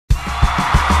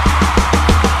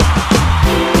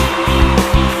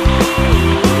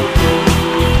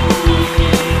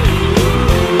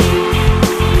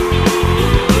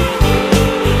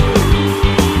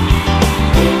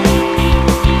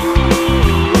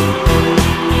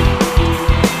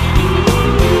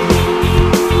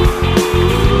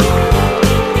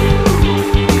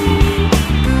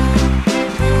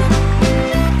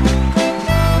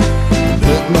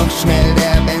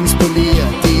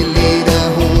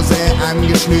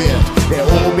angeschnürt. Der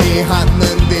OB hat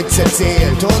nen Witz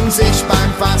erzählt und sich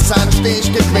beim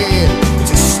Fassanstich gequält.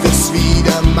 Jetzt ist es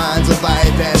wieder mal so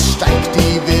weit, es steigt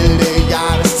die wilde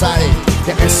Jahreszeit.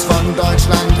 Der Rest von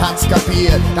Deutschland hat's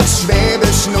kapiert, dass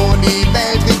Schwäbisch nun die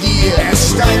Welt regiert. Es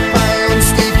steigt bei uns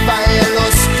die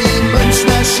Feierlust, die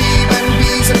Münchner schieben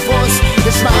Wiesenfrust.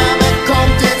 Der Schwabe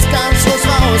kommt jetzt ganz groß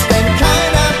raus, denn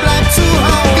keiner bleibt zu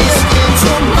Hause. Wir gehen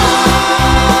zum Basen.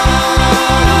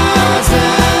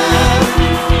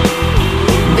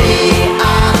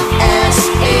 B-A-S-E-N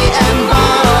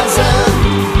Basen.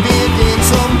 Wir gehen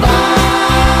zum Basen.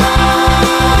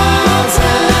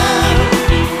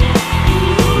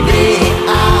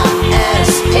 B-A-S-E-N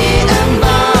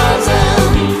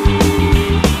Basen.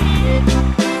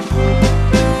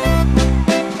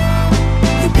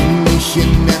 Hier bin ich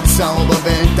in der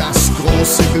Zauberwelt, das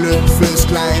große Glück fürs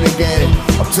kleine Geld.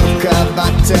 Ob Zucker,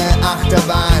 Watte,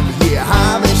 Achterbahn, hier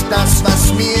habe ich das,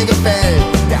 was mir gefällt.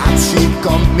 Der Abschied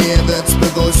kommt, mir wird's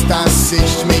bewusst, dass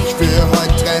ich mich für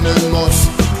heute trennen muss.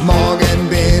 Morgen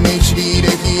bin ich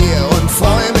wieder hier und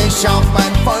freu mich auf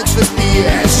mein Volksfestbier.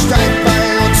 Es steigt bei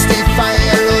uns die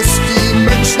Feierlust, die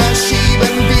Münchner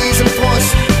schieben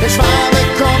Wiesenfrust. Der Schwabe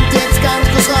kommt jetzt ganz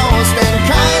groß raus, denn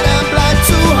keiner bleibt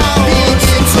zu Hause. Wir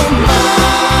gehen zum Basen.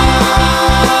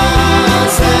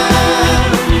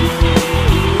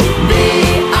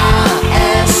 B-A-S-E-N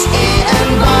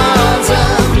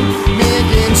Basen. Wir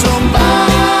gehen zum Basen.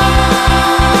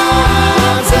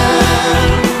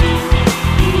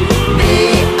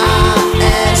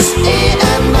 B-A-S-E-N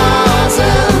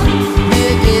Basen.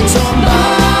 Wir gehen zum Basen.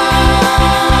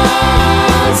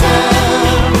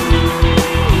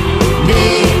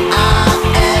 B-A-S-E-N.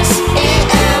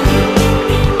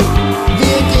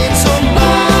 Wir gehen zum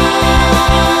Basen.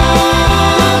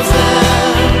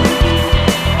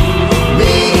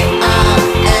 B-A-S-E-N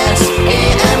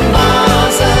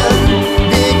Basen.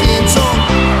 Wir gehen zum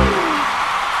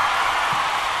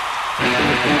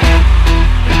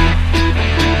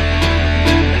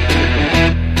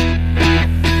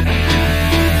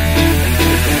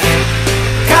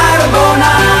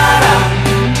Carbonara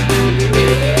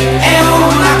e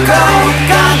una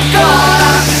Coca-Cola.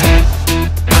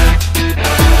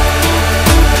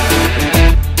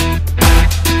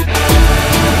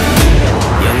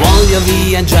 Io voglio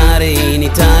viaggiare in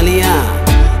Italia,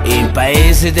 il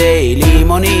paese dei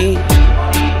limoni.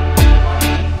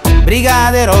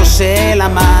 Brigate rosse e la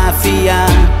mafia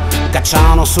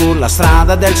cacciano sulla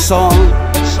strada del sol.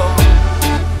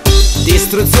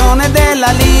 Distruzione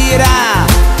della lira,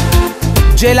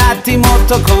 gelati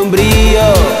molto con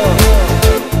brio.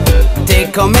 Te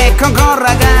come con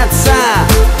ragazza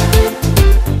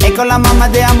e con la mamma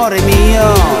di amore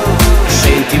mio.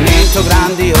 Sentimento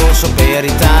grandioso per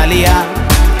Italia,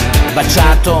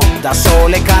 baciato da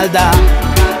sole calda.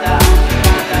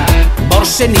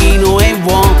 Borsellino e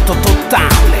vuoto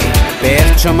totale,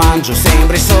 perciò mangio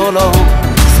sempre solo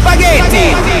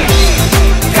spaghetti.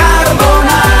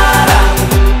 Carbonara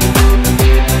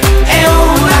e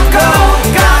una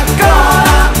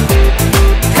Coca-Cola.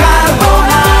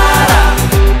 Carbonara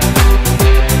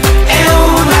e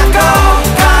una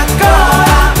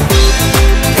Coca-Cola.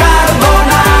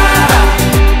 Carbonara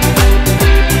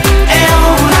e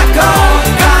una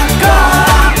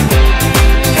Coca-Cola.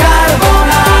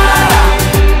 Carbonara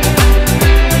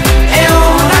e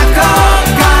una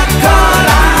Coca-Cola.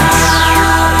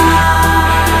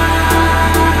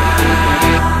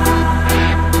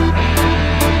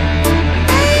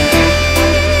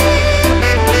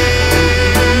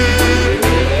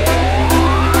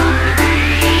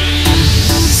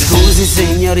 Scusi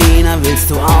Signorina, willst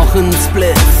du auch einen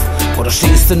Spliff? Oder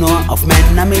stehst du nur auf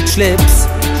Männer mit Schlips?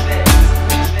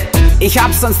 Ich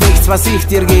hab sonst nichts, was ich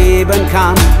dir geben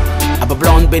kann, aber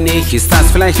blond bin ich, ist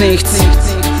das vielleicht nichts?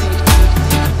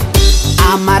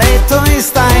 Amaretto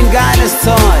ist ein geiles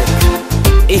Zeug,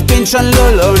 ich bin schon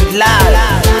lull und lal.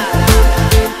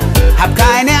 Hab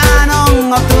keine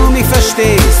Ahnung, ob du mich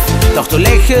verstehst, doch du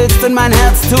lächelst und mein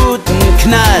Herz tut einen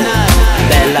Knall.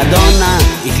 Bella Donna,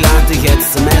 ich lade dich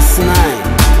jetzt zum Essen ein.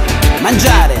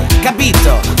 Mangiare,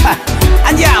 capito? Ha,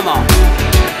 andiamo!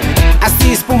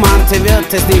 Asti Spumante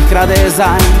wird es nicht gerade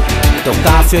sein, doch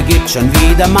dafür gibt's schon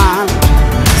wieder mal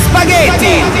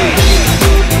Spaghetti!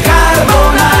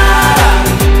 Carbonara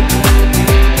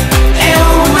e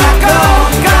una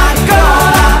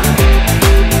Coca-Cola.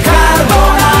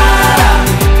 Carbonara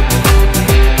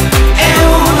e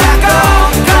una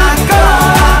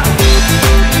Coca-Cola.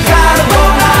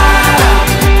 Carbonara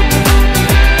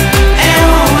e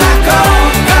una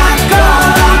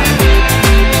Coca-Cola.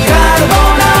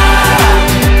 Carbonara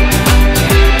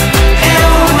e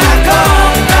una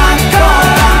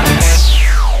Coca-Cola.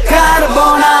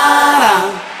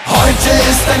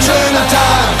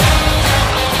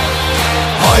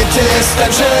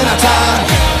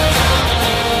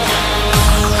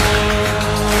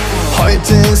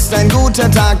 guter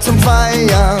Tag zum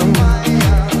Feiern.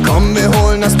 Komm, wir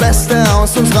holen das Beste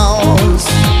aus uns raus.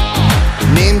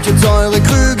 Nehmt jetzt eure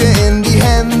Krüge in die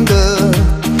Hände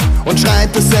und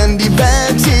schreit es in die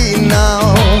Welt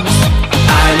hinaus.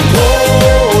 Ein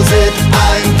Prosit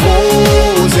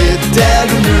der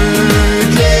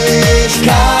Gemütlichkeit.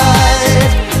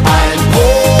 Ein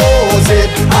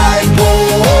Prosit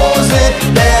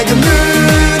der Gemütlichkeit.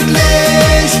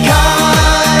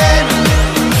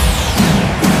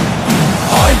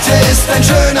 Heute ist ein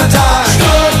schöner Tag,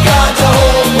 Stuttgarter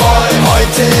Hofbräu.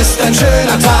 Heute ist ein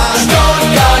schöner Tag,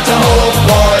 Stuttgarter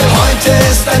Hofbräu. Heute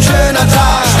ist ein schöner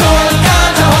Tag,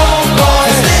 Stuttgarter Hofbräu.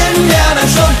 Wir sind gern ein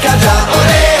Stuttgarter,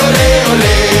 ole, ole,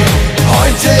 ole.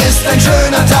 Heute ist ein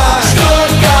schöner Tag,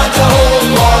 Stuttgarter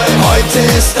Hofbräu. Heute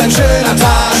ist ein schöner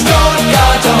Tag,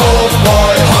 Stuttgarter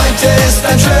Hofbräu. Heute ist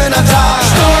ein schöner Tag,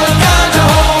 Stuttgarter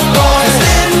Hofbräu. Wir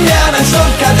sind gern ein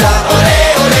Stuttgarter, ole,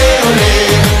 ole, ole.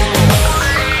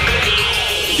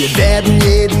 Wir werden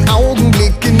jeden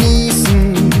Augenblick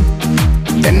genießen,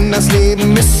 denn das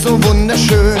Leben ist so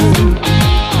wunderschön.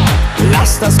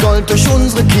 Lass das Gold durch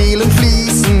unsere Kehlen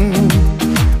fließen,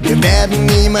 wir werden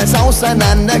niemals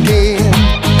auseinandergehen.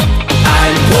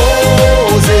 Ein